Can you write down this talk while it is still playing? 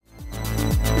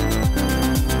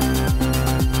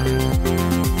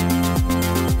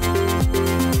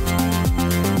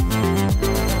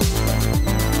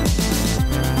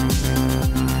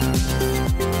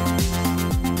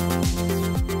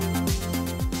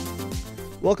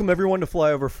Welcome everyone to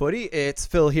Flyover Footy. It's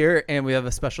Phil here, and we have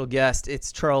a special guest.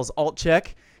 It's Charles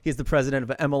Altchek. He's the president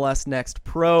of MLS Next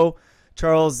Pro.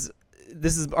 Charles,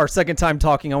 this is our second time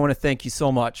talking. I want to thank you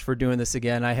so much for doing this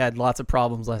again. I had lots of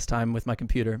problems last time with my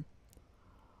computer.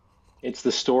 It's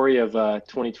the story of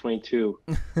 2022.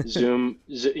 Zoom,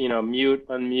 mute,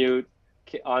 unmute,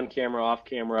 on camera, off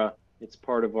camera. It's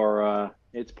part of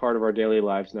our daily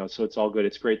lives now. So it's all good.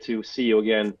 It's great to see you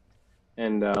again.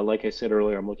 And like I said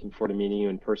earlier, I'm looking forward to meeting you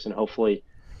in person, hopefully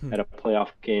at a playoff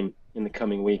game in the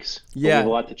coming weeks. Yeah, we have a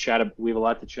lot to chat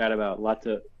about, a lot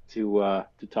to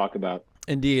talk about.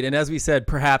 Indeed, and as we said,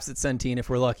 perhaps at Centene if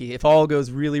we're lucky, if all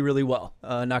goes really, really well.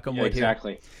 Knock on wood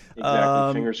exactly. here.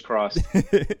 Exactly. Fingers crossed.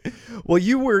 Well,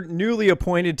 you were newly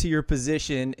appointed to your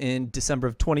position in December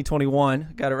of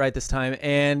 2021. Got it right this time.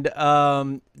 And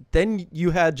then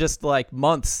you had just like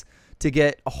months to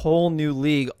get a whole new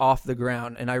league off the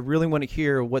ground. And I really want to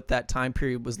hear what that time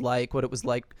period was like, what it was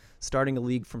like starting a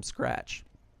league from scratch.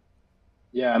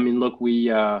 Yeah, I mean, look, we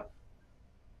have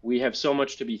so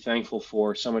much to be thankful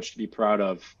for, so much to be proud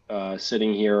of,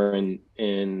 sitting here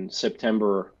in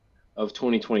September of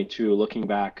 2022, looking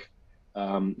back.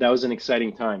 That was an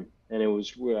exciting time. And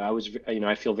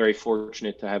I feel very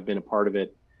fortunate to have been a part of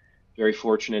it, very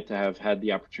fortunate to have had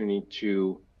the opportunity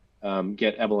to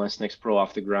get MLS Next Pro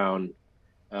off the ground.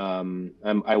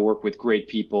 I work with great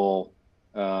people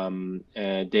day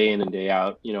in and day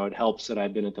out. It helps that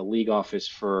I've been at the league office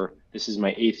this is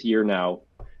my 8th year now,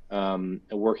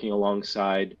 working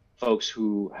alongside folks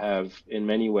who have in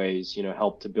many ways,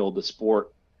 helped to build the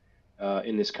sport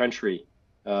in this country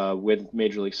with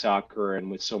Major League Soccer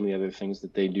and with so many other things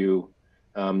that they do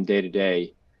day to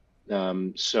day.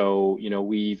 So,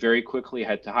 we very quickly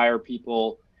had to hire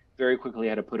people, very quickly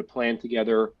had to put a plan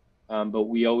together, but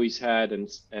we always had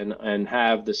and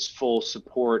have this full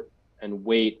support and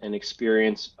weight and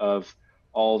experience of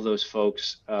all of those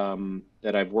folks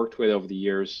that I've worked with over the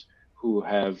years who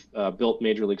have built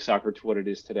Major League Soccer to what it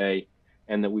is today,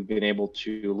 and that we've been able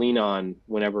to lean on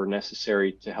whenever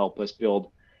necessary to help us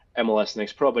build MLS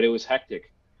Next Pro. But it was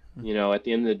hectic. At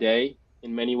the end of the day,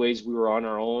 in many ways, we were on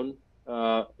our own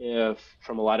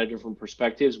from a lot of different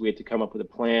perspectives. We had to come up with a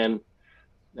plan,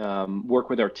 work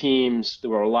with our teams. There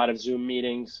were a lot of Zoom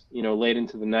meetings, late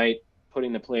into the night,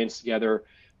 putting the plans together,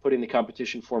 putting the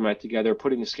competition format together,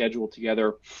 putting the schedule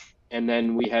together. And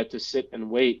then we had to sit and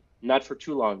wait, not for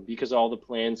too long, because all the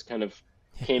plans kind of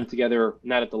came together,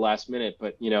 not at the last minute,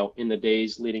 but, in the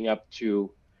days leading up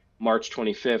to March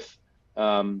 25th.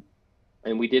 And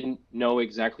we didn't know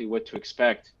exactly what to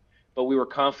expect, but we were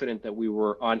confident that we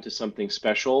were onto something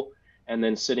special. And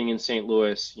then sitting in St.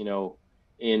 Louis,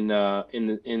 in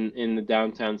the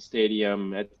downtown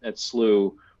stadium at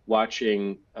SLU,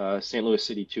 watching St. Louis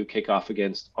City 2 kick off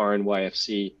against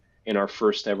RNYFC in our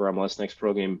first ever MLS Next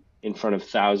Pro game in front of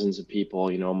thousands of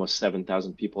people, almost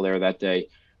 7,000 people there that day,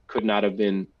 could not have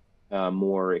been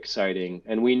more exciting.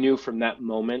 And we knew from that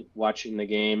moment, watching the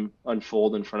game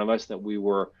unfold in front of us, that we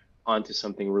were onto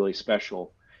something really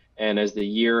special. And as the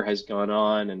year has gone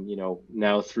on, and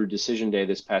now through Decision Day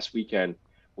this past weekend,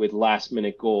 with last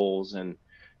minute goals and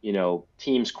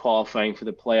teams qualifying for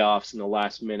the playoffs in the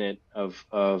last minute of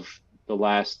the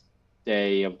last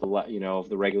day of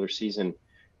the regular season,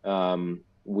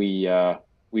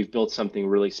 we've built something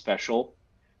really special.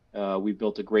 We've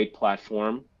built a great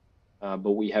platform,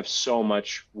 but we have so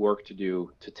much work to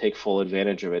do to take full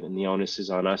advantage of it, and the onus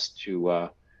is on us to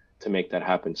make that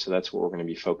happen. So that's what we're going to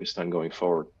be focused on going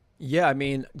forward. Yeah, I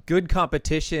mean, good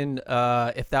competition.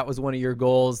 If that was one of your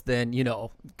goals, then,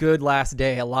 good last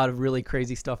day. A lot of really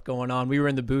crazy stuff going on. We were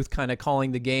in the booth kind of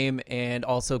calling the game and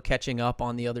also catching up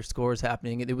on the other scores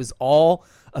happening. It was all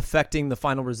affecting the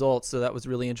final results, so that was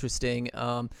really interesting.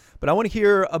 But I want to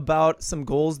hear about some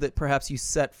goals that perhaps you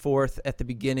set forth at the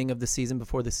beginning of the season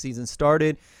before the season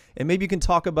started. And maybe you can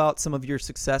talk about some of your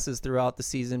successes throughout the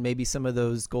season, maybe some of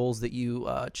those goals that you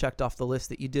checked off the list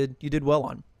that you did well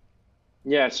on.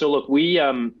 Yeah, so look, we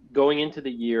going into the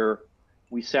year,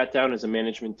 we sat down as a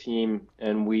management team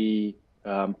and we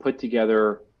put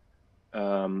together,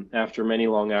 after many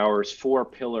long hours, 4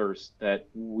 pillars that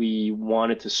we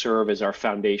wanted to serve as our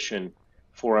foundation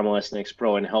for MLS Next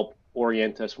Pro and help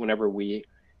orient us whenever we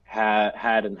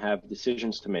had and have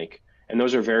decisions to make. And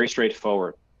those are very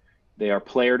straightforward. They are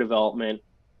player development,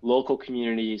 local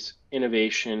communities,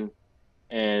 innovation,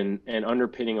 and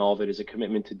underpinning all of it is a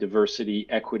commitment to diversity,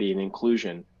 equity, and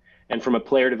inclusion. And from a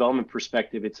player development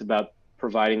perspective, it's about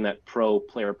providing that pro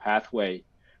player pathway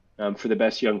for the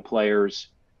best young players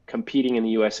competing in the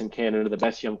U.S. and Canada, the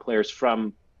best young players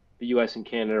from the U.S. and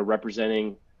Canada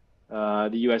representing the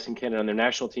U.S. and Canada on their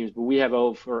national teams. But we have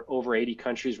over 80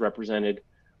 countries represented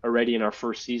already in our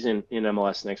first season in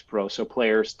MLS Next Pro. So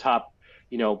players, top,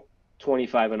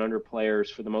 25 and under players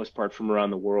for the most part from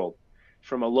around the world.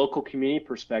 From a local community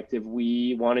perspective,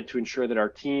 we wanted to ensure that our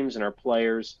teams and our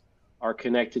players are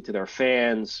connected to their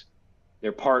fans,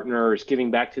 their partners, giving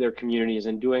back to their communities,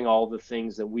 and doing all the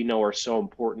things that we know are so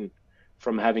important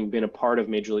from having been a part of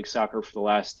Major League Soccer for the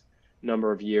last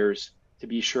number of years, to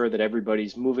be sure that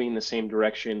everybody's moving in the same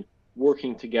direction,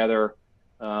 working together,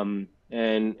 and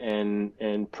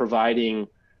providing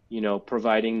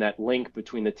that link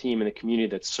between the team and the community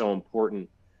that's so important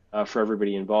for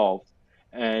everybody involved.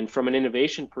 And from an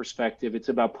innovation perspective, it's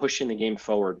about pushing the game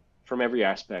forward from every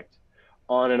aspect,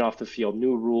 on and off the field,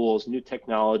 new rules, new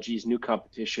technologies, new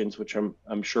competitions, which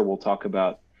I'm sure we'll talk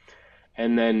about.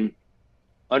 And then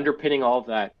underpinning all of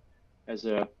that as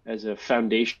a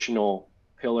foundational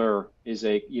pillar is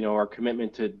our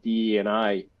commitment to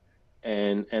DE&I,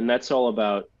 and that's all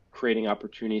about creating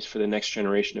opportunities for the next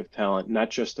generation of talent, not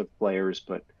just of players,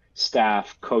 but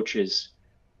staff, coaches,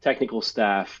 technical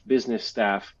staff, business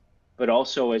staff, but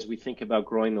also as we think about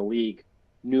growing the league,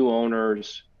 new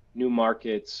owners, new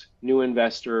markets, new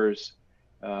investors,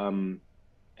 and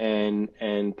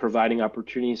providing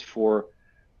opportunities for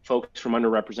folks from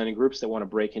underrepresented groups that want to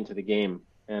break into the game.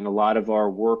 And a lot of our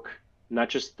work, not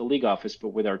just the league office, but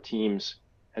with our teams,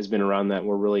 has been around that.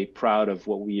 We're really proud of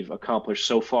what we've accomplished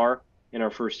so far in our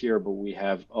first year, but we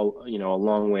have a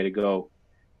long way to go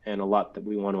and a lot that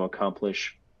we want to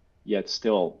accomplish yet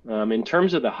still. In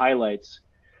terms of the highlights,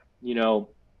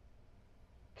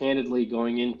 candidly,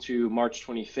 going into March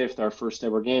 25th, our first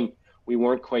ever game, we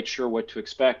weren't quite sure what to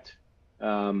expect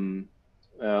on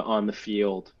the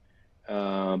field.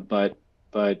 But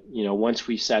once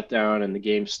we sat down and the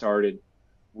game started,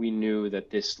 we knew that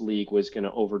this league was going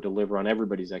to over deliver on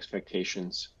everybody's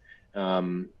expectations.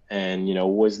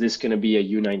 Was this going to be a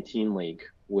U19 league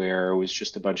where it was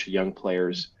just a bunch of young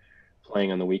players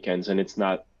playing on the weekends? And it's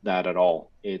not that at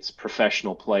all. It's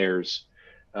professional players,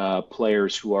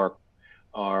 players who are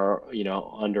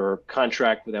under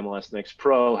contract with MLS Next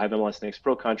Pro, have MLS Next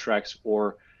Pro contracts,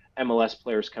 or MLS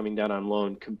players coming down on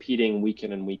loan, competing week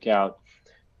in and week out.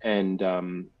 And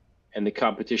the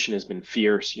competition has been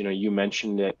fierce. You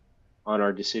mentioned it on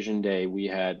our decision day. We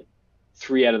had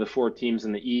 3 out of the 4 teams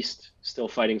in the East still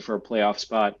fighting for a playoff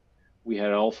spot. We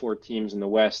had all 4 teams in the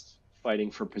West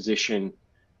fighting for position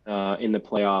in the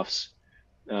playoffs.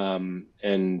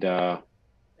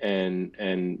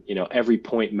 Every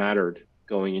point mattered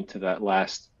going into that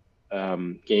last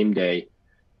game day,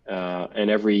 and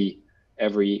every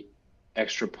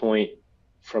extra point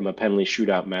from a penalty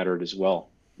shootout mattered as well,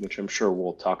 which I'm sure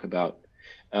we'll talk about.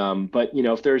 But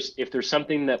if there's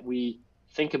something that we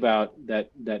think about that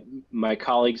my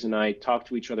colleagues and I talk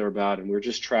to each other about, and we're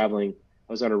just traveling.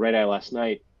 I was on a red eye last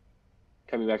night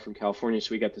coming back from California,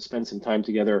 so we got to spend some time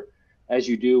together, as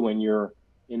you do when you're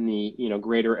in the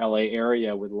greater LA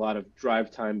area with a lot of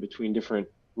drive time between different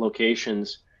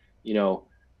locations.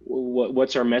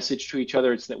 What's our message to each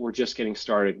other? It's that we're just getting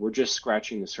started. We're just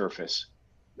scratching the surface.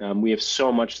 We have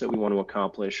so much that we want to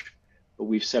accomplish, but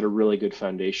we've set a really good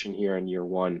foundation here in year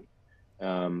one.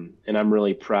 And I'm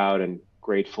really proud and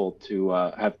grateful to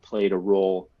have played a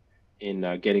role in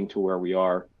getting to where we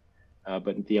are.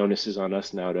 But the onus is on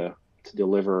us now to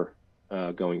deliver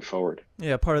going forward.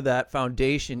 Yeah, part of that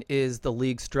foundation is the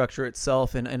league structure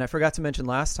itself. And I forgot to mention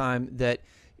last time that,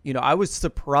 I was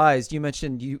surprised. You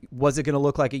mentioned was it going to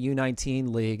look like a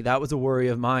U19 league? That was a worry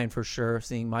of mine for sure,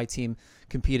 seeing my team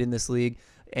compete in this league.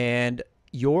 And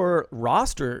your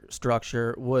roster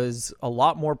structure was a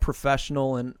lot more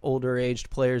professional and older aged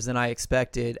players than I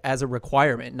expected as a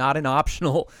requirement, not an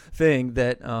optional thing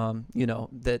that,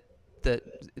 that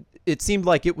it seemed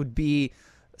like it would be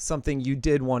something you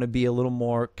did want to be a little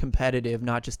more competitive,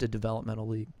 not just a developmental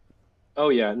league. Oh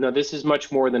yeah, no, this is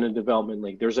much more than a development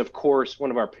league. There's, of course,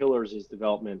 one of our pillars is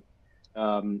development.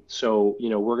 So,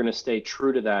 we're going to stay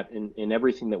true to that in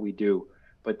everything that we do.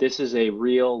 But this is a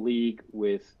real league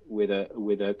with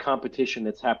a competition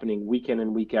that's happening week in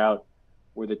and week out,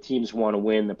 where the teams want to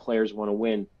win, the players want to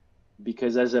win,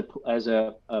 because as a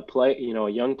play, a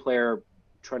young player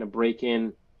trying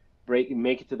to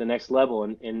make it to the next level,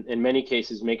 and in many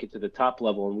cases make it to the top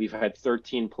level. And we've had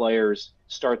 13 players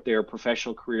start their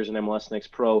professional careers in MLS Next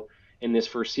Pro in this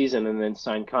first season, and then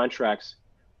sign contracts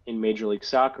in Major League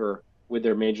Soccer with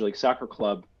their Major League Soccer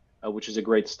club, which is a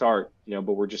great start,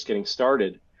 but we're just getting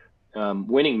started.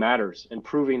 Winning matters, and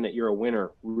proving that you're a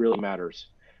winner really matters.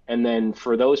 And then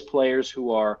for those players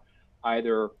who are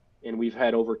either, and we've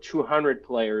had over 200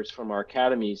 players from our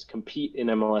academies compete in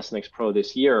MLS Next Pro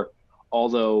this year,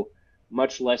 although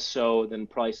much less so than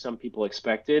probably some people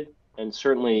expected. And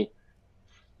certainly,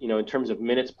 in terms of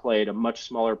minutes played, a much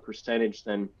smaller percentage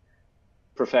than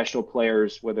professional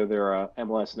players, whether they're a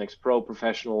MLS Next Pro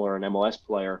professional or an MLS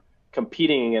player,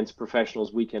 competing against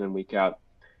professionals week in and week out,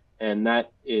 and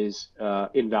that is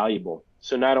invaluable.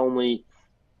 So not only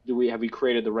have we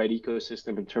created the right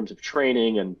ecosystem in terms of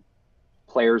training and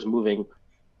players moving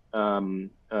through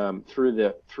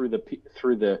the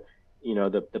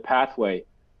the pathway,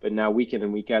 but now week in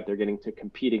and week out they're getting to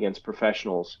compete against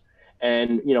professionals.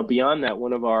 And beyond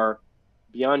that,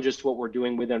 beyond just what we're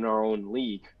doing within our own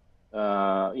league,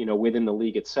 within the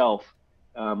league itself,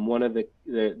 one of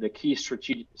the key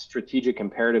strategic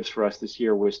imperatives for us this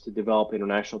year was to develop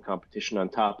international competition on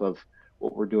top of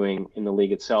what we're doing in the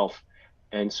league itself.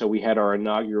 And so we had our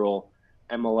inaugural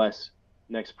MLS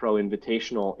Next Pro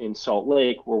Invitational in Salt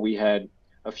Lake, where we had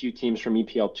a few teams from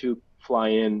EPL2 fly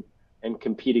in and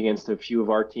compete against a few of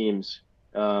our teams.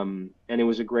 And it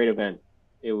was a great event.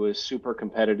 It was super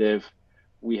competitive.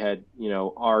 We had,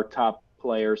 our top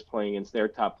players playing against their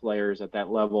top players at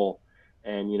that level.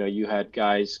 And, you had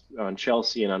guys on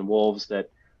Chelsea and on Wolves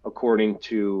that, according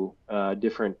to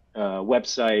different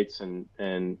websites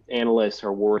and analysts,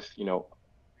 are worth,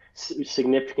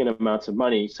 significant amounts of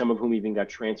money, some of whom even got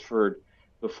transferred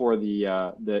before the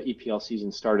EPL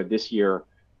season started this year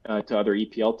to other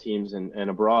EPL teams and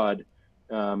abroad.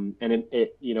 And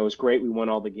it was great. We won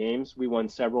all the games. We won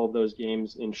several of those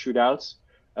games in shootouts.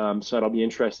 So it'll be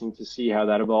interesting to see how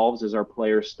that evolves as our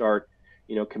players start,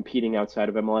 competing outside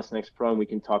of MLS Next Pro. And we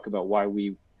can talk about why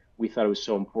we thought it was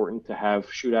so important to have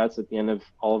shootouts at the end of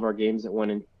all of our games that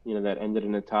went in, that ended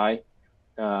in a tie.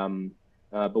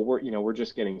 But we're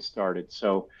just getting started.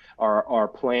 So our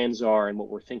plans are, and what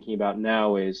we're thinking about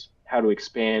now is how to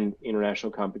expand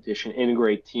international competition,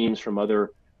 integrate teams from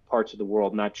other parts of the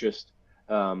world, not just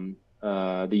the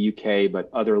UK, but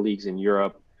other leagues in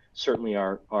Europe. Certainly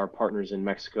our partners in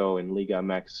Mexico and Liga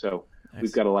MX. So nice.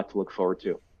 We've got a lot to look forward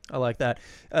to. I like that.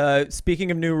 Speaking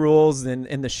of new rules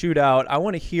in the shootout, I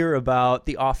want to hear about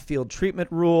the off-field treatment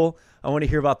rule. I want to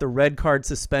hear about the red card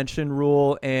suspension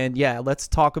rule. And, yeah, let's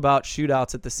talk about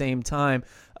shootouts at the same time.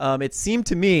 It seemed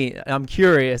to me, I'm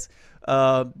curious,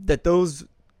 that those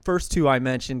first two I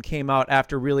mentioned came out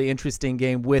after a really interesting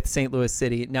game with St. Louis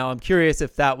City. Now, I'm curious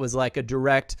if that was like a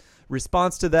direct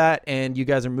response to that and you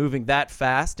guys are moving that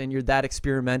fast and you're that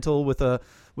experimental with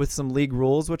some league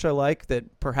rules, which I like,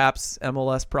 that perhaps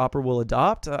MLS proper will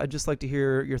adopt. I'd just like to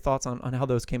hear your thoughts on how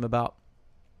those came about.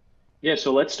 Yeah,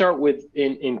 so let's start with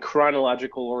in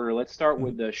chronological order. Let's start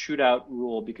with the shootout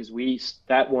rule because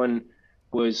that one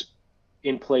was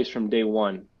in place from day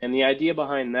one. And the idea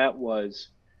behind that was,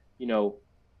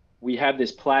 we have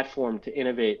this platform to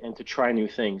innovate and to try new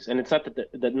things. And it's not that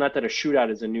a shootout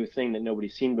is a new thing that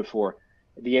nobody's seen before.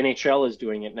 The NHL is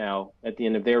doing it now at the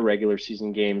end of their regular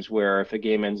season games, where if a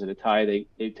game ends in a tie, they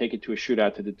take it to a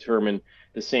shootout to determine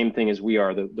the same thing as we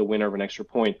are, the winner of an extra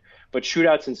point. But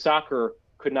shootouts in soccer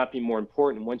could not be more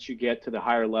important. Once you get to the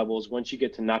higher levels, once you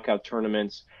get to knockout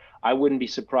tournaments, I wouldn't be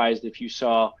surprised if you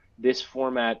saw this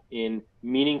format in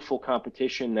meaningful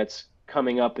competition that's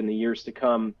coming up in the years to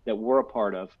come that we're a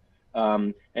part of.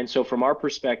 And so from our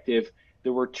perspective,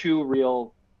 there were two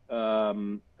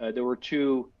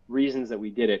reasons that we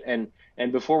did it.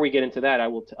 And before we get into that,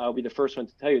 I'll be the first one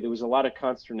to tell you there was a lot of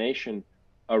consternation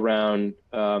around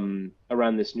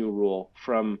this new rule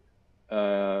from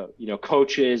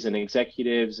coaches and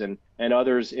executives and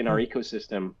others in our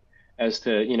ecosystem as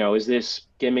to, is this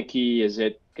gimmicky? Is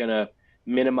it going to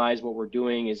minimize what we're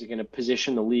doing? Is it going to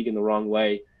position the league in the wrong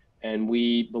way? And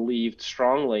we believed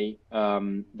strongly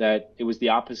that it was the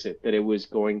opposite, that it was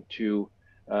going to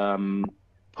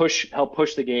help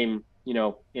push the game,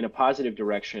 in a positive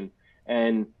direction.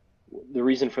 And the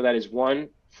reason for that is, one,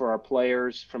 for our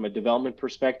players from a development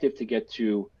perspective to get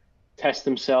to test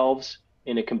themselves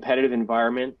in a competitive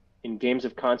environment, in games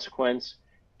of consequence,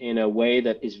 in a way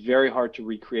that is very hard to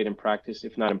recreate in practice,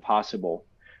 if not impossible.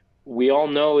 We all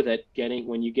know that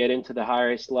when you get into the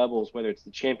highest levels, whether it's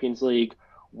the Champions League,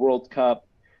 World Cup,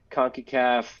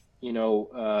 CONCACAF,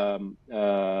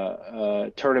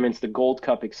 tournaments, the Gold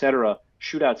Cup, etc.,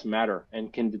 shootouts matter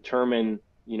and can determine,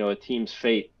 a team's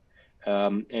fate.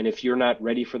 And if you're not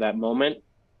ready for that moment,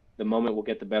 the moment will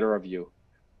get the better of you.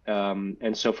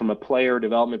 And so from a player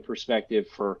development perspective,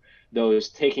 for those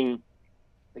taking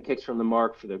the kicks from the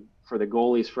mark, for the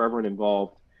goalies, for everyone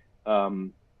involved,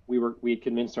 we had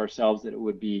convinced ourselves that it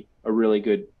would be a really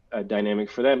good dynamic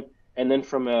for them. And then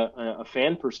from a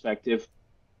fan perspective,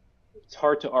 it's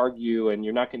hard to argue, and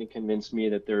you're not going to convince me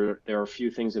that there are a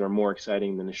few things that are more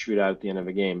exciting than a shootout at the end of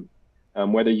a game,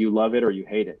 whether you love it or you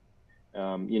hate it.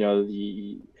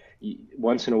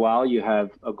 once in a while you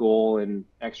have a goal in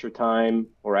extra time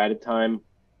or added time.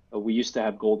 We used to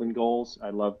have golden goals. I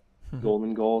love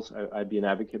golden goals. I'd be an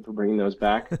advocate for bringing those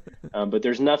back. But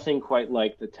there's nothing quite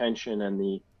like the tension and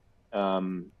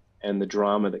the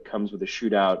drama that comes with a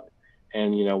shootout.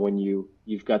 And when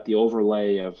you've got the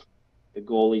overlay of the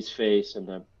goalie's face and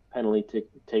the penalty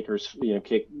taker's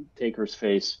kick taker's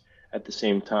face at the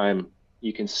same time,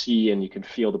 you can see and you can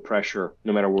feel the pressure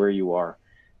no matter where you are.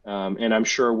 And I'm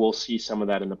sure we'll see some of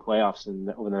that in the playoffs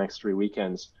over the next 3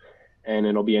 weekends. And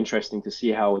it'll be interesting to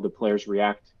see how the players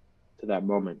react to that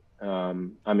moment.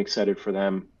 I'm excited for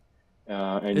them.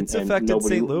 It's affected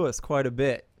St. Louis quite a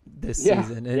bit this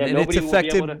season, and it's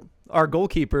affected our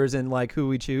goalkeepers and like who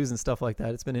we choose and stuff like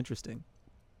that. It's been interesting.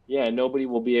 Yeah, nobody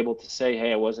will be able to say,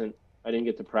 "Hey, I didn't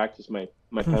get to practice my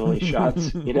penalty shots,"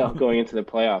 going into the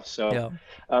playoffs. So,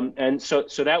 and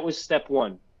so that was step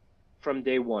one from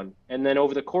day one, and then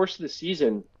over the course of the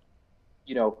season,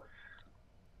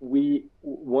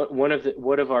 one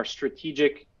of our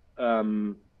strategic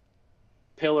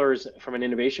pillars from an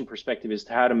innovation perspective is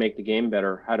how to make the game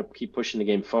better, how to keep pushing the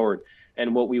game forward.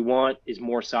 And what we want is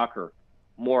more soccer,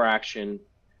 more action,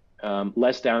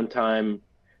 less downtime,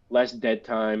 less dead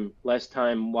time, less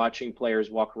time watching players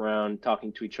walk around,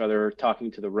 talking to each other, talking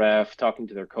to the ref, talking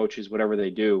to their coaches, whatever they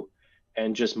do,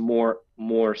 and just more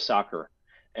soccer.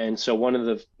 And so one of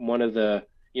the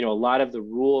a lot of the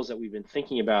rules that we've been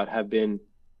thinking about have been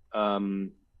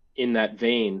in that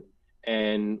vein.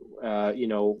 And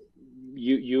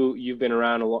you've been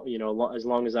around as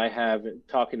long as I have,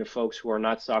 talking to folks who are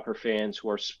not soccer fans, who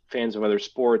are fans of other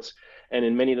sports, and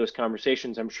in many of those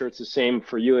conversations, I'm sure it's the same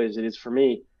for you as it is for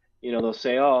me. They'll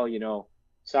say, "Oh,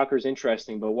 soccer's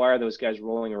interesting, but why are those guys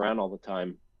rolling around all the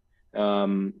time?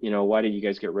 Why did you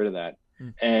guys get rid of that?"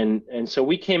 And so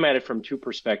we came at it from two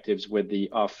perspectives with the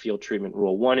off-field treatment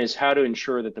rule. One is how to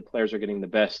ensure that the players are getting the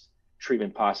best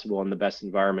treatment possible in the best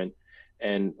environment.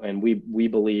 And we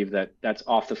believe that that's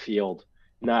off the field,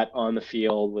 not on the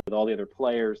field with all the other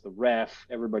players, the ref,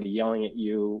 everybody yelling at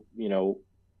you,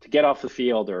 to get off the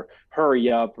field or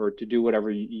hurry up or to do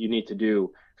whatever you need to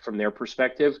do from their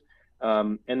perspective.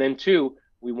 And then two,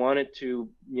 we wanted to,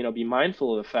 be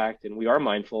mindful of the fact, and we are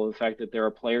mindful of the fact that there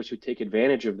are players who take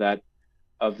advantage of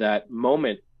that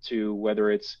moment to,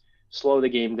 whether it's slow the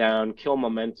game down, kill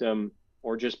momentum,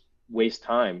 or just waste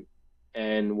time.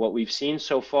 And what we've seen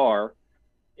so far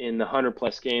in the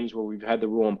 100+ games where we've had the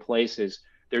rule in place is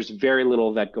there's very little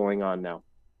of that going on now.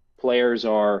 Players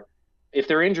are, if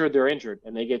they're injured, they're injured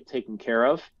and they get taken care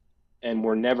of, and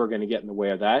we're never going to get in the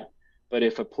way of that. But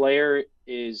if a player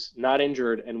is not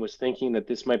injured and was thinking that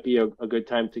this might be a good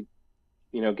time to,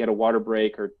 get a water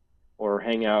break or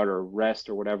hang out or rest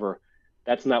or whatever,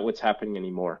 that's not what's happening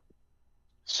anymore.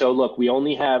 So look, we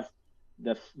only have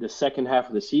the second half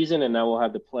of the season, and now we'll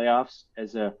have the playoffs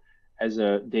as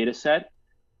a data set.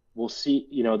 We'll see,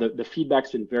 the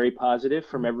feedback's been very positive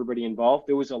from everybody involved.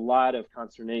 There was a lot of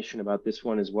consternation about this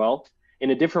one as well, in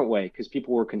a different way, because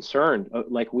people were concerned,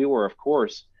 like we were, of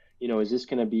course, is this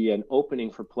going to be an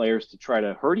opening for players to try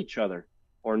to hurt each other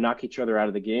or knock each other out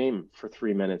of the game for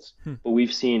 3 minutes? But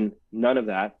we've seen none of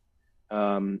that.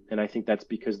 And I think that's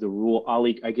because the rule,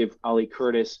 I give Ali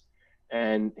Curtis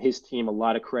and his team a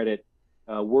lot of credit,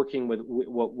 working with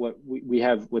what we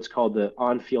have, what's called the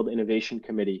On-Field Innovation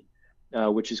Committee,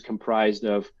 which is comprised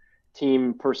of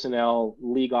team personnel,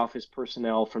 league office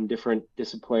personnel from different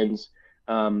disciplines,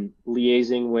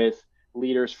 liaising with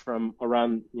leaders from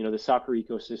around, the soccer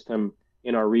ecosystem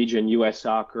in our region, U.S.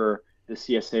 Soccer, the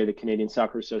CSA, the Canadian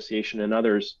Soccer Association, and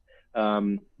others,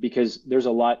 because there's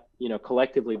a lot,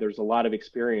 collectively, there's a lot of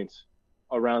experience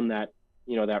around that,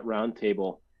 that round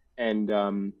table. And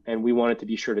we wanted to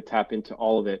be sure to tap into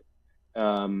all of it,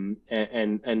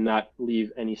 and not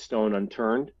leave any stone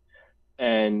unturned.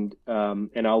 And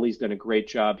Ali's done a great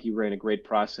job. He ran a great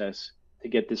process to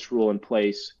get this rule in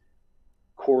place,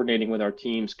 coordinating with our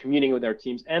teams, communing with our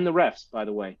teams, and the refs, by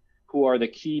the way, who are the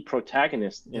key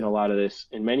protagonists in a lot of this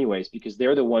in many ways, because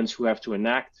they're the ones who have to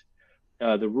enact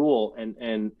the rule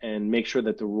and make sure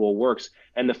that the rule works.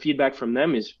 And the feedback from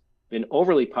them has been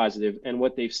overly positive. And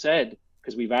what they've said,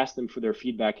 because we've asked them for their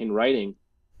feedback in writing,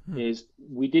 is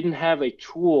we didn't have a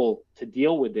tool to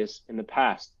deal with this in the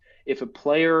past. If a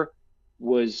player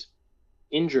was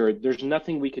injured, there's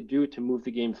nothing we could do to move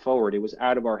the game forward. It was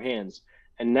out of our hands.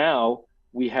 And now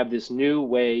we have this new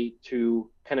way to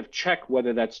kind of check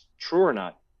whether that's true or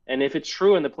not. And if it's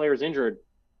true and the player is injured,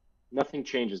 nothing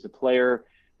changes. The player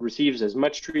receives as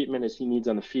much treatment as he needs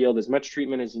on the field, as much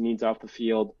treatment as he needs off the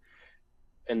field,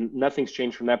 and nothing's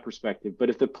changed from that perspective. But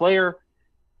if the player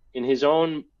in his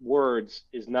own words,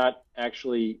 is not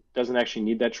actually doesn't actually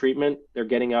need that treatment. They're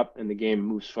getting up and the game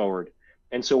moves forward.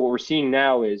 And so what we're seeing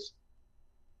now is,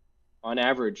 on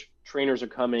average, trainers are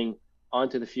coming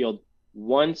onto the field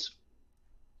once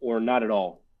or not at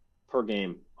all per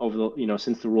game over the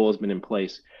since the rule has been in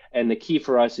place. And the key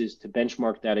for us is to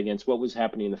benchmark that against what was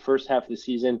happening in the first half of the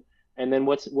season, and then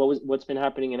what's been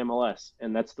happening in MLS,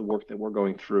 and that's the work that we're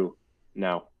going through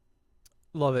now.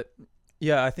 Love it.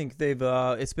 Yeah, I think they've.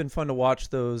 It's been fun to watch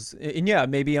those, and yeah,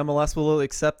 maybe MLS will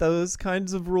accept those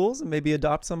kinds of rules and maybe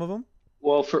adopt some of them.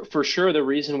 Well, for sure, the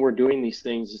reason we're doing these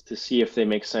things is to see if they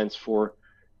make sense for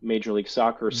Major League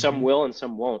Soccer. Some Hmm. will and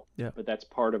some won't, Yeah. but that's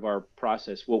part of our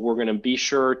process. What we're going to be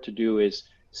sure to do is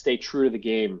stay true to the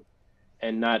game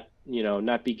and not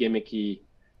be gimmicky,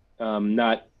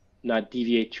 not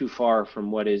deviate too far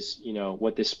from what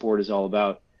this sport is all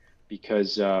about,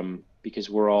 because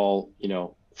we're all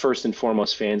first and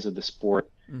foremost fans of the sport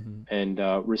Hmm. and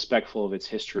respectful of its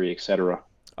history, etc.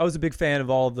 I was a big fan of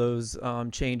all of those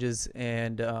changes,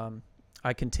 and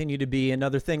I continue to be.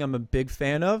 Another thing I'm a big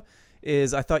fan of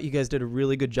is I thought you guys did a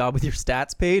really good job with your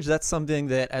stats page. That's something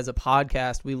that, as a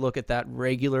podcast, we look at that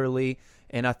regularly,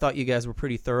 and I thought you guys were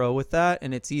pretty thorough with that.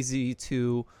 And it's easy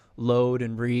to load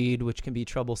and read, which can be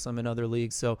troublesome in other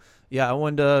leagues. So, yeah, I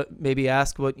wanted to maybe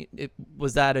ask,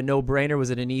 was that a no-brainer?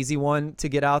 Was it an easy one to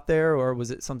get out there, or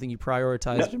was it something you No,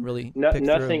 prioritized and really no, picked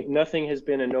through? nothing has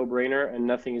been a no-brainer, and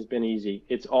nothing has been easy.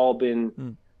 It's all been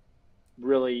Mm.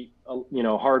 really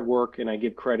hard work, and I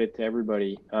give credit to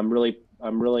everybody. I'm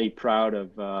really proud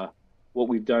of what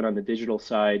we've done on the digital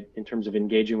side in terms of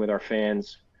engaging with our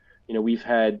fans. We've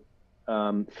had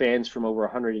fans from over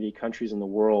 180 countries in the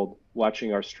world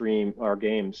watching our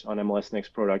games on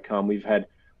MLSnextPro.com. We've had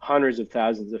hundreds of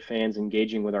thousands of fans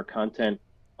engaging with our content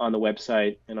on the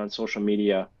website and on social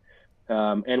media,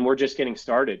 and we're just getting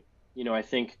started. I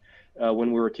think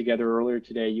when we were together earlier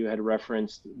today, you had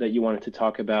referenced that you wanted to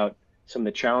talk about some of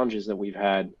the challenges that we've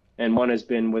had, and one has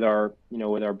been with our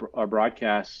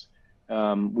broadcasts.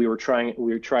 We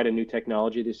tried a new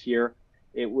technology this year.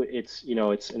 It's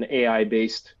an AI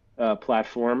based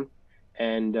platform,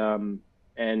 and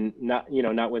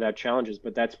not without challenges.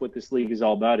 But that's what this league is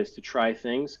all about: is to try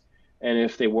things, and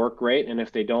if they work, great, and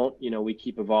if they don't, we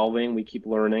keep evolving, we keep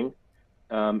learning,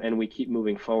 and we keep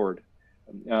moving forward.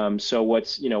 So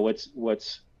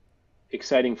what's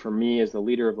exciting for me as the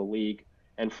leader of the league,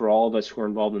 and for all of us who are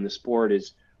involved in the sport,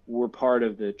 is we're part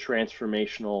of the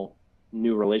transformational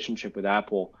new relationship with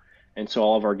Apple. And so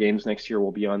all of our games next year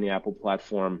will be on the Apple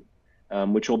platform,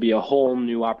 which will be a whole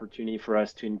new opportunity for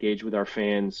us to engage with our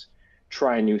fans,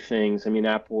 try new things. I mean,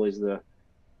 Apple is the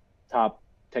top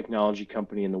technology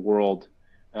company in the world,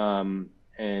 and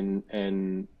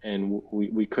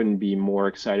we couldn't be more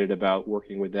excited about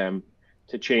working with them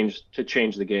to change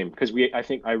the game, because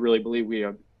I really believe we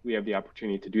have the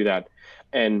opportunity to do that.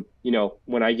 And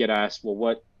when I get asked, well,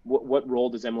 what role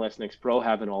does MLS Next Pro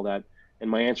have in all that? And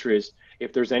my answer is,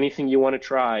 if there's anything you want to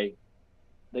try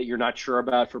that you're not sure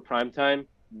about for prime time,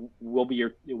 we'll be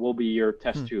your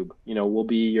test Hmm. tube. We'll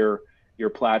be your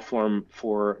platform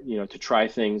for to try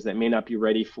things that may not be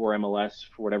ready for MLS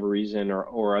for whatever reason,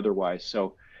 or otherwise.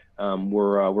 So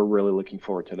we're really looking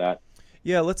forward to that.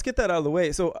 Yeah, let's get that out of the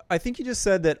way. So I think you just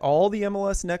said that all the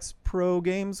MLS Next Pro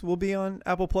games will be on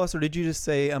Apple Plus, or did you just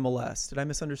say MLS? Did I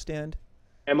misunderstand?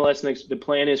 The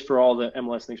plan is for all the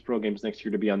MLS Next Pro games next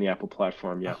year to be on the Apple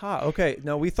platform. Yeah. Aha, okay.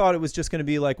 No, we thought it was just going to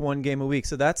be like one game a week.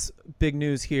 So that's big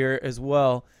news here as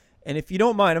well. And if you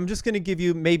don't mind, I'm just going to give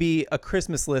you maybe a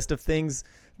Christmas list of things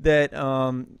that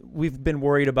we've been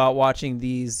worried about watching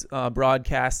these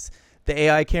broadcasts. The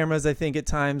AI cameras, I think, at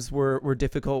times were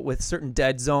difficult with certain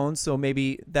dead zones. So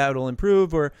maybe that'll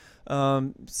improve, or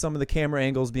some of the camera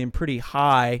angles being pretty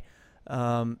high.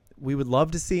 We would love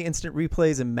to see instant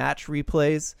replays and match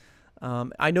replays.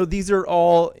 I know these are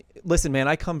all. Listen, man,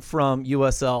 I come from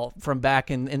USL from back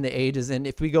in the ages, and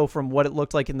if we go from what it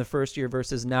looked like in the first year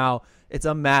versus now, it's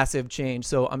a massive change.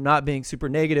 So I'm not being super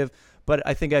negative, but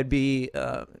I think I'd be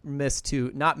remiss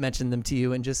to not mention them to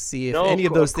you and just see if No, any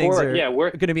of those things course. are Yeah,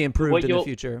 we're going to be what improved in the you'll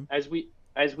future. as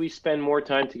we spend more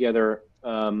time together,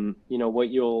 what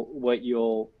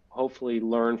you'll hopefully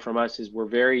learn from us is we're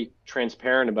very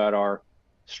transparent about our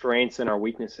strengths and our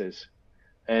weaknesses.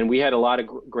 And we had a lot of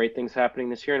great things happening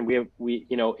this year. And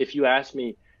if you ask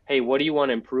me, hey, what do you want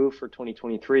to improve for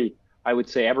 2023? I would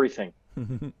say everything,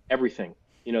 everything.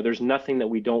 There's nothing that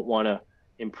we don't want to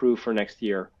improve for next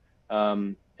year.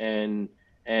 And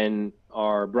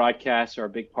our broadcasts are a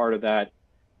big part of that.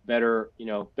 Better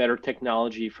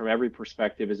technology from every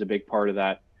perspective is a big part of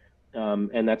that.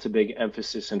 And that's a big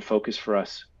emphasis and focus for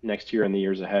us next year and the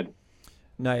years ahead.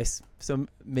 Nice. So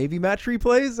maybe match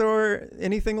replays or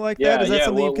anything like that. Yeah, Is that yeah.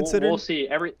 something you We'll considered? see.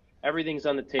 Everything's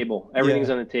on the table. Everything's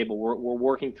Yeah. on the table. We're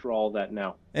working through all of that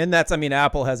now. And that's, I mean,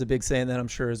 Apple has a big say in that, I'm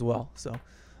sure, as well. So,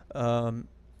 um,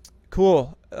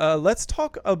 cool. Let's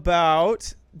talk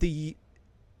about the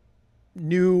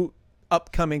new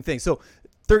upcoming thing. So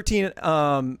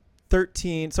 7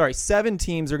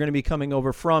 teams are going to be coming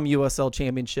over from USL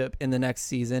Championship in the next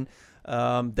season,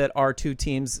 that are 2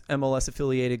 teams, MLS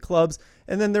affiliated clubs.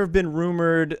 And then there have been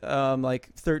rumored like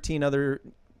 13 other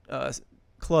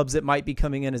clubs that might be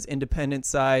coming in as independent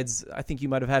sides. I think you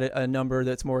might have had a number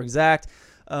that's more exact.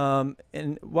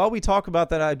 And while we talk about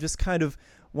that, I just kind of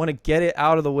want to get it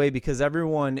out of the way because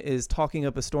everyone is talking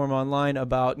up a storm online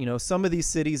about, some of these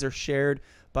cities are shared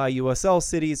by USL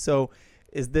cities. So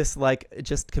is this like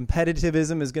just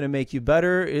competitivism is going to make you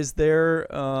better? Is there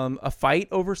a fight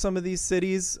over some of these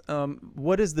cities?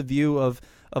 What is the view of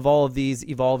all of these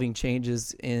evolving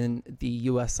changes in the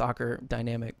U.S. soccer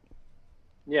dynamic?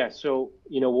 Yeah, so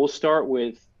we'll start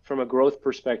with from a growth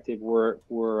perspective. We're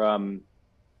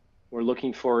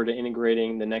looking forward to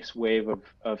integrating the next wave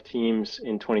of teams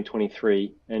in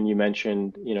 2023, and you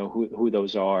mentioned who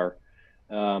those are,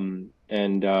 and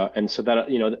so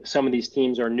that some of these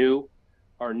teams are new.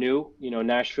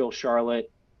 Nashville,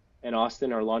 Charlotte, and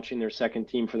Austin are launching their second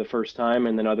team for the first time,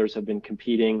 and then others have been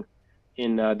competing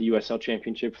in the USL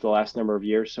Championship for the last number of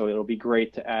years. So it'll be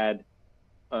great to add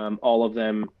all of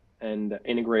them and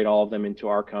integrate all of them into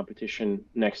our competition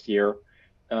next year.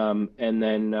 And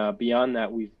then beyond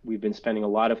that, we've been spending a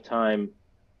lot of time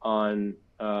on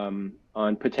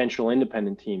potential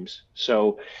independent teams.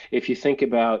 So if you think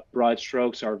about broad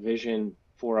strokes, our vision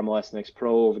for MLS Next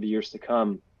Pro over the years to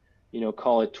come,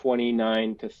 call it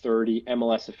 29 to 30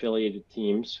 MLS affiliated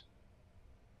teams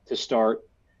to start,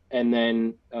 and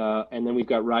then we've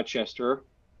got Rochester,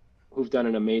 who've done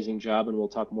an amazing job, and we'll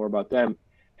talk more about them.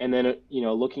 And then,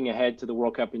 looking ahead to the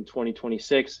World Cup in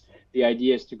 2026, the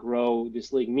idea is to grow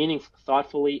this league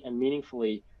thoughtfully and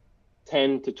meaningfully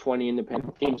 10 to 20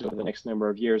 independent teams over the next number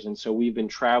of years. And so we've been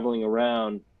traveling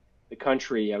around the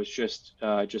country. I was just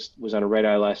was on a red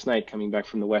eye last night, coming back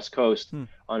from the West Coast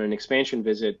on an expansion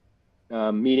visit,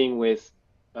 meeting with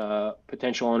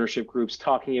potential ownership groups,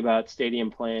 talking about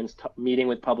stadium plans, meeting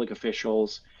with public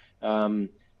officials, and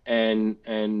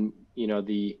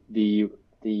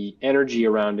the energy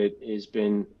around it has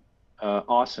been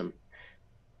awesome.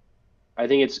 I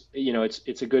think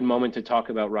it's a good moment to talk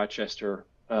about Rochester,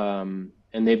 and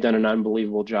they've done an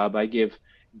unbelievable job. I give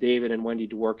David and Wendy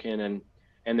Dworkin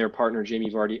and their partner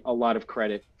Jamie Vardy a lot of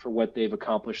credit for what they've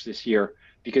accomplished this year,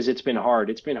 because it's been hard.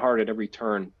 It's been hard at every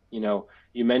turn.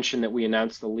 You mentioned that we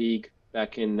announced the league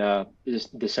back in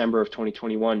December of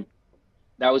 2021.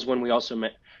 That was when we also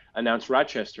announced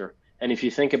Rochester. And if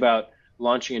you think about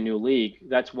launching a new league,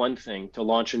 that's one thing, to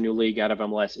launch a new league out of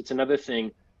MLS. It's another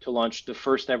thing to launch the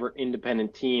first ever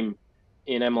independent team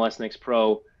in MLS Next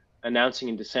Pro, announcing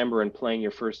in December and playing your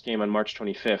first game on March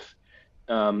 25th.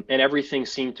 And everything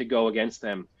seemed to go against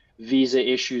them. Visa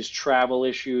issues, travel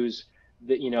issues,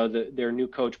 their new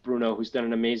coach, Bruno, who's done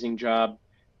an amazing job,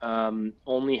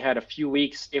 only had a few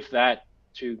weeks, if that,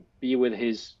 to be with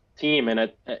his team.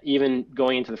 And even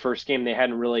going into the first game, they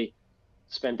hadn't really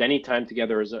spent any time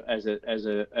together as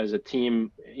a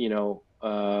team,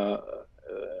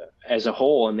 as a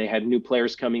whole. And they had new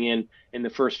players coming in the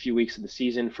first few weeks of the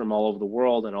season from all over the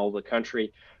world and all over the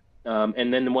country.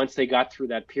 And then once they got through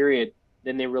that period,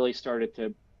 then they really started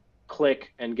to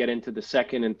click and get into the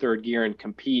second and third gear and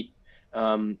compete.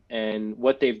 And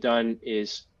what they've done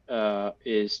is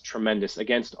tremendous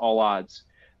against all odds.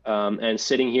 And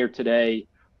sitting here today,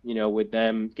 with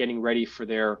them getting ready for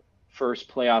their first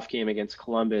playoff game against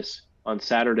Columbus on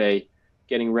Saturday,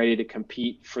 getting ready to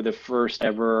compete for the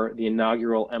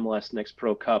inaugural MLS Next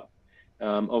Pro Cup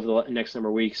over the next number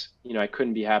of weeks. I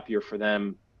couldn't be happier for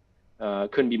them.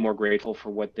 Couldn't be more grateful for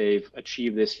what they've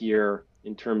achieved this year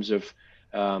in terms of,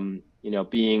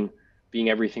 being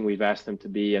everything we've asked them to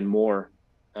be and more.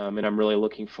 And I'm really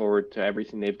looking forward to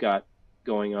everything they've got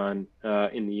going on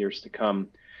in the years to come.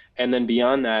 And then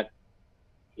beyond that,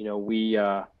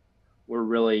 we're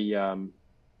really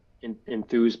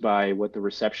enthused by what the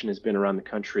reception has been around the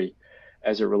country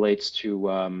as it relates to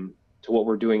what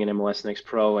we're doing in MLS Next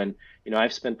Pro. And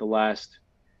I've spent the last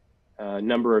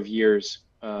number of years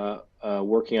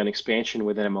working on expansion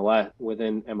within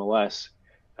MLS,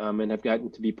 and I've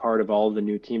gotten to be part of all of the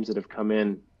new teams that have come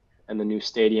in, and the new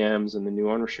stadiums and the new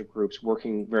ownership groups,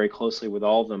 working very closely with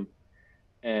all of them.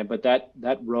 But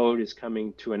that road is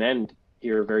coming to an end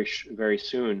here very very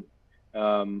soon.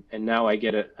 And now I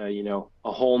get a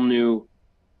whole new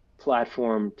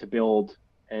platform to build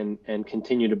and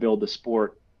continue to build the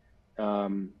sport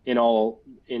in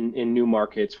new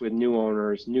markets with new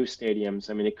owners, new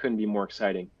stadiums. I mean, it couldn't be more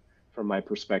exciting from my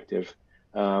perspective,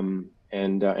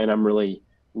 and I'm really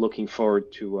looking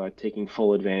forward to taking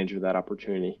full advantage of that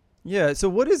opportunity. Yeah. So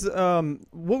what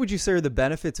would you say are the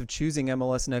benefits of choosing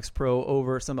MLS Next Pro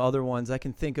over some other ones? I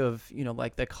can think of,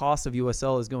 like the cost of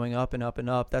USL is going up and up and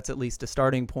up. That's at least a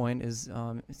starting point. It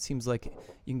seems like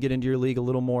you can get into your league a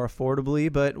little more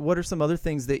affordably. But what are some other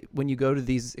things that when you go to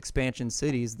these expansion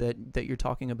cities that you're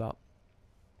talking about?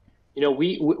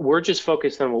 We're just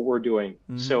focused on what we're doing.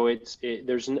 Mm-hmm. So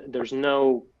there's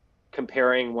no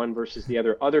comparing one versus the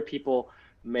other. Other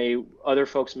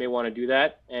folks may want to do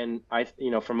that, and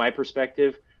from my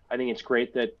perspective, I think it's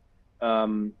great that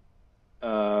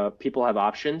people have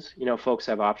options. Folks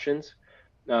have options,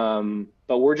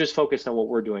 but we're just focused on what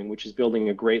we're doing, which is building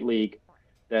a great league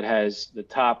that has the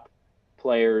top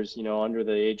players, under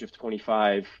the age of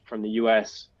 25 from the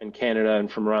U.S. and Canada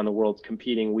and from around the world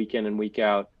competing week in and week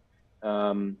out,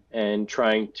 and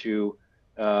trying to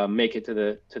make it to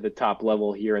the top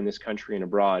level here in this country and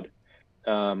abroad.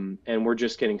 And we're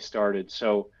just getting started.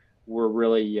 So we're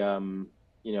really,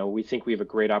 we think we have a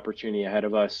great opportunity ahead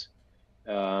of us,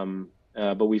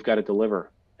 but we've got to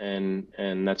deliver, and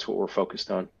that's what we're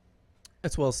focused on.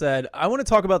 That's well said. I want to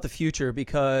talk about the future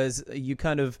because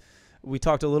we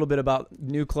talked a little bit about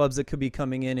new clubs that could be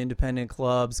coming in, independent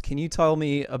clubs. Can you tell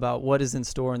me about what is in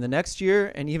store in the next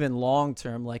year and even long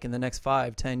term, like in the next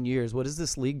 5-10 years? What is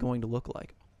this league going to look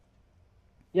like?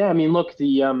 Yeah, I mean, look,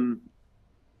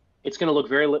 it's going to look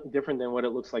very different than what it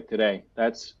looks like today.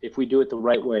 That's if we do it the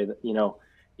right way.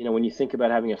 When you think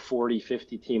about having a 40,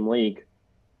 50 team league,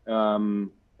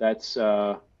 that's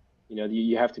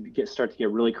you have to start to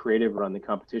get really creative around the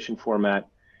competition format,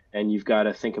 and you've got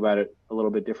to think about it a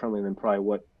little bit differently than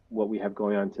probably what we have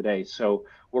going on today. So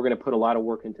we're going to put a lot of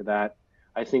work into that.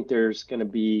 I think there's going to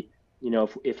be,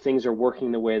 if things are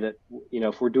working the way that,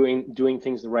 if we're doing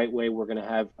things the right way, we're going to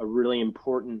have a really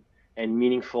important and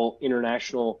meaningful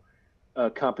international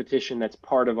competition that's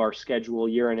part of our schedule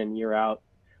year in and year out,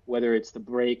 whether it's the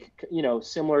break,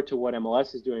 similar to what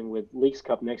MLS is doing with Leagues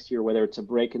Cup next year, whether it's a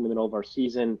break in the middle of our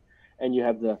season and you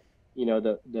have the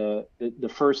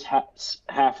first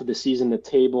half of the season, the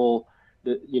table,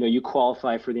 you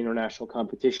qualify for the international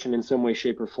competition in some way,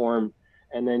 shape, or form,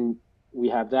 and then we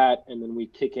have that, and then we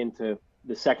kick into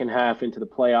the second half, into the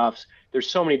playoffs. There's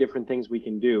so many different things we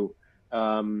can do,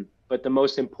 but the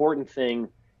most important thing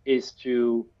is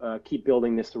to keep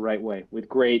building this the right way with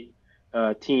great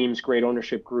teams, great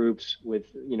ownership groups, with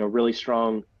really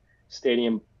strong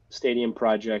stadium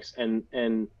projects,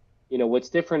 and what's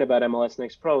different about MLS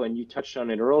Next Pro, and you touched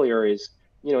on it earlier, is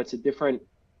it's a different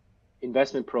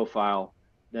investment profile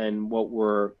than what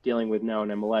we're dealing with now in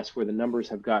MLS, where the numbers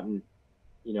have gotten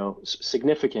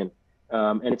significant,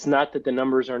 and it's not that the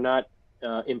numbers are not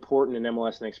important in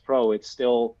MLS Next Pro. It's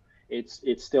still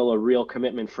a real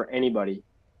commitment for anybody.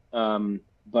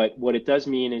 But what it does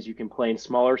mean is you can play in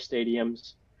smaller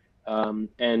stadiums,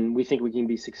 and we think we can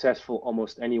be successful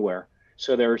almost anywhere.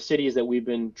 So there are cities that we've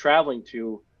been traveling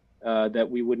to that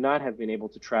we would not have been able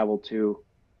to travel to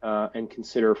and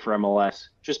consider for MLS,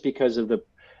 just because of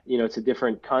it's a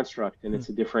different construct and it's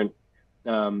a different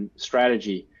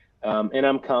strategy. And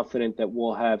I'm confident that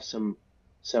we'll have some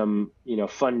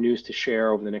fun news to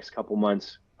share over the next couple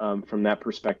months from that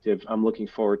perspective. I'm looking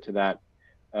forward to that.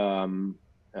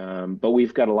 But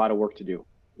we've got a lot of work to do,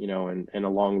 and a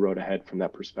long road ahead from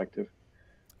that perspective.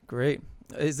 Great.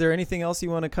 Is there anything else you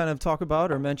want to kind of talk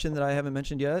about or mention that I haven't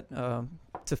mentioned yet to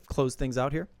close things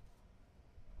out here?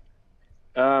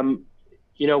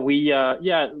 We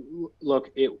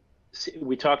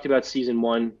talked about season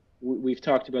one. We've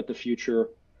talked about the future,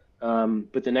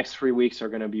 but the next 3 weeks are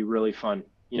going to be really fun.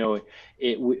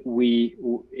 It's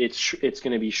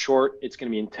going to be short. It's going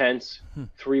to be intense.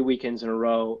 3 weekends in a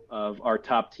row of our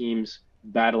top teams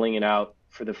battling it out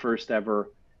for the first ever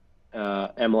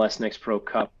MLS Next Pro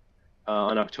Cup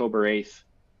on October 8th.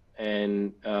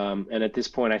 And at this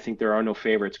point, I think there are no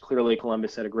favorites. Clearly,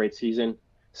 Columbus had a great season.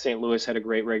 St. Louis had a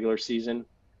great regular season.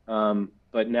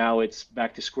 But now it's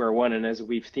back to square one. And as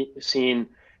we've seen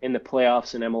in the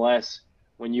playoffs in MLS,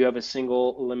 when you have a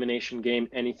single elimination game,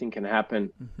 anything can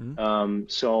happen.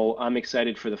 So I'm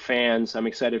excited for the fans. I'm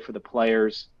excited for the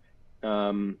players.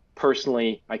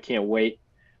 Personally, I can't wait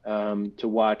to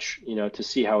watch, to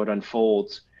see how it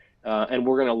unfolds. And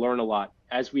we're going to learn a lot,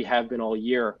 as we have been all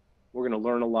year. We're going to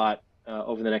learn a lot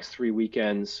over the next 3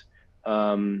 weekends.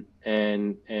 And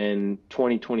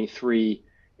 2023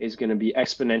 is going to be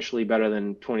exponentially better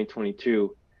than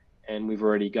 2022. And we've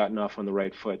already gotten off on the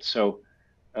right foot. So,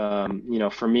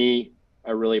 for me,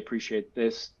 I really appreciate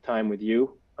this time with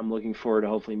you. I'm looking forward to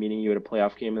hopefully meeting you at a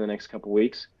playoff game in the next couple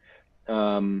weeks,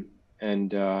 and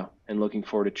looking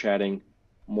forward to chatting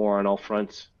more on all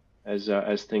fronts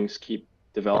as things keep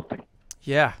developing.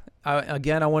 Yeah.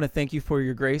 Again, I want to thank you for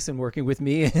your grace and working with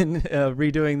me and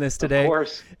redoing this today. Of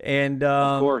course. And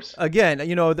Of course. again,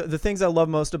 you know, the things I love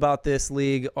most about this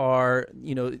league are,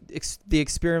 you know, the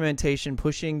experimentation,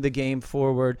 pushing the game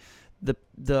forward,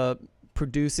 the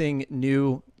producing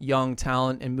new young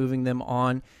talent and moving them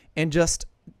on, and just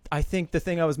I think the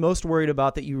thing I was most worried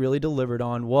about that you really delivered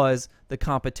on was the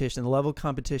competition, the level of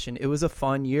competition. It was a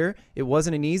fun year. It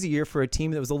wasn't an easy year for a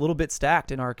team that was a little bit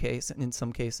stacked in our case and in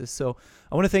some cases. So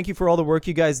I want to thank you for all the work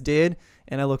you guys did,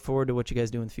 and I look forward to what you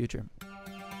guys do in the future.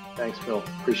 Thanks, Phil.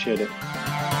 Appreciate it.